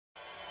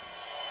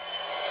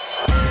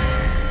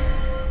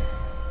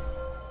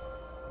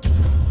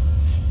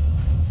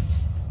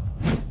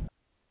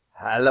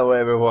Hello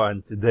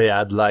everyone, today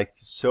I'd like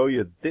to show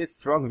you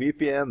this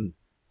StrongVPN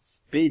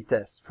speed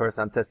test. First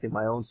I'm testing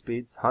my own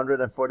speeds.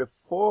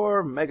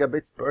 144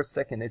 megabits per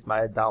second is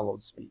my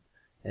download speed.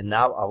 And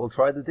now I will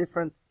try the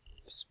different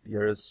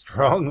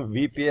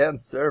StrongVPN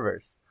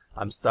servers.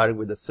 I'm starting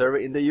with the server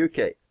in the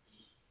UK.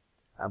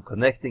 I'm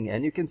connecting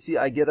and you can see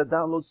I get a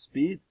download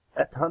speed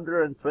at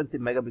 120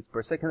 megabits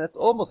per second. That's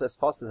almost as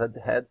fast as I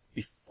had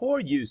before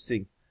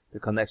using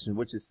the connection,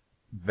 which is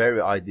very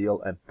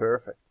ideal and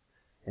perfect.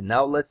 And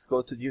now let's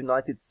go to the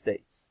United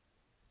States.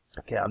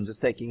 Okay, I'm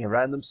just taking a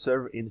random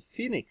server in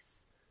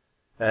Phoenix.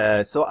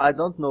 So I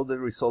don't know the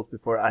results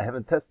before. I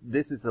haven't tested.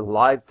 This is a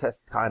live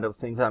test kind of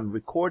thing. I'm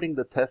recording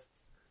the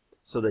tests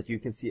so that you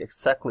can see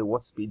exactly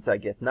what speeds I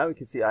get. Now you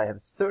can see I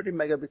have 30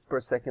 megabits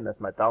per second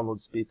as my download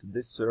speed to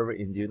this server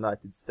in the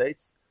United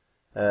States,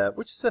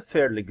 which is a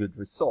fairly good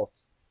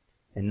result.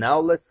 And now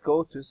let's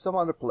go to some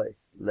other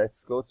place.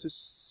 Let's go to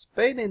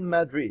Spain in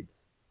Madrid.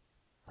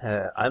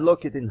 I'm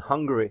located in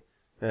Hungary.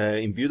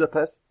 In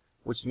Budapest,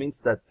 which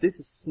means that this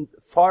isn't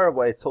far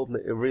away,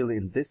 totally really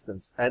in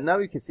distance. And now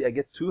you can see I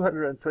get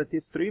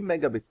 223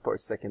 megabits per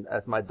second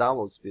as my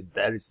download speed.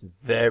 That is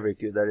very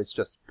good. That is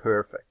just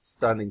perfect,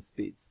 stunning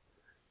speeds.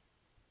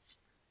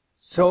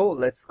 So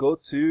let's go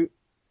to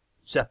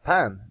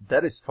Japan.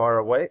 That is far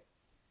away,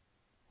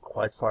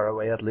 quite far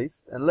away at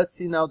least. And let's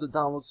see now the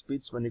download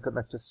speeds when you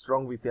connect a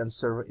StrongVPN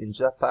server in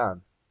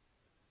Japan.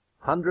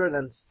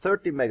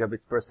 130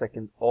 megabits per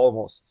second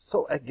almost.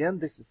 So again,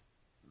 this is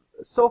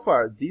so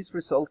far, these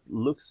results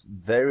looks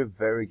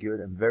very good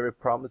and very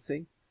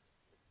promising.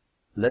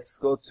 Let's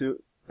go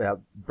to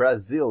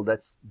Brazil.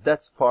 That's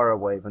far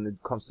away when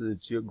it comes to the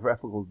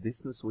geographical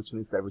distance, which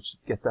means that we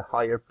should get a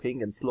higher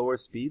ping and slower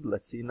speed.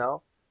 Let's see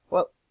now.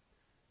 Well,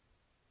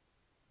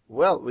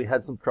 we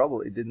had some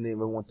trouble. It didn't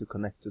even want to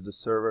connect to the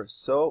server.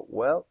 So,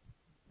 well,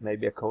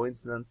 maybe a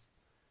coincidence.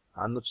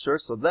 I'm not sure.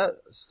 So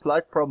that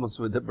slight problems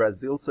with the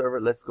Brazil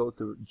server. Let's go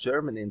to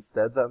Germany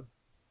instead then.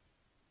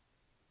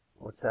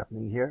 What's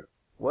happening here?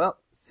 Well,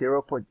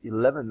 0.11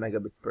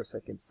 megabits per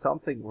second.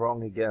 Something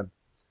wrong again.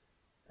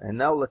 And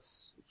now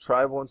let's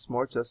try once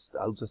more.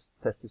 I'll just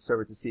test the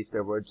server to see if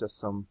there were just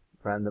some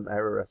random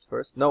error at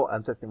first. No,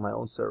 I'm testing my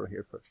own server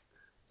here first.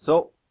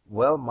 So,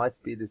 well, my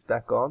speed is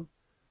back on.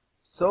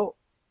 So,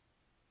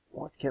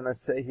 what can I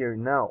say here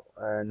now?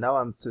 Now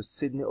I'm to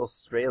Sydney,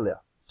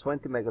 Australia.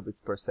 20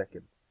 megabits per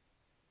second.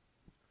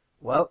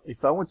 Well,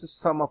 if I want to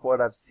sum up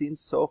what I've seen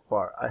so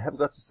far, I have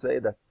got to say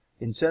that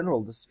in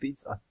general, the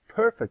speeds are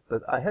perfect,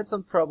 but I had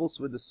some troubles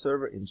with the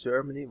server in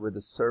Germany, with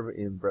the server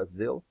in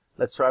Brazil.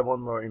 Let's try one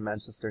more in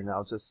Manchester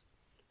now, just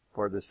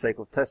for the sake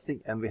of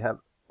testing. And we have,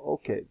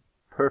 okay,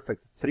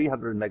 perfect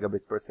 300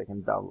 megabits per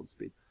second download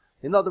speed.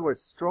 In other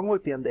words,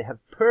 StrongVPN, they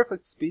have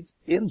perfect speeds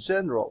in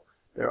general.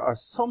 There are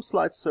some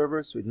slight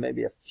servers with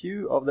maybe a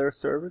few of their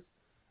servers,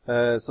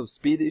 some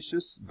speed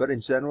issues, but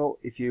in general,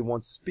 if you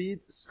want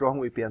speed,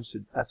 StrongVPN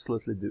should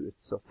absolutely do it.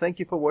 So thank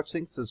you for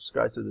watching,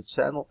 subscribe to the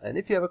channel, and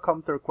if you have a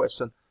comment or a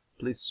question,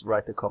 please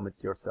write a comment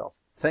yourself.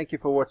 Thank you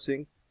for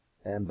watching,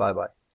 and bye bye.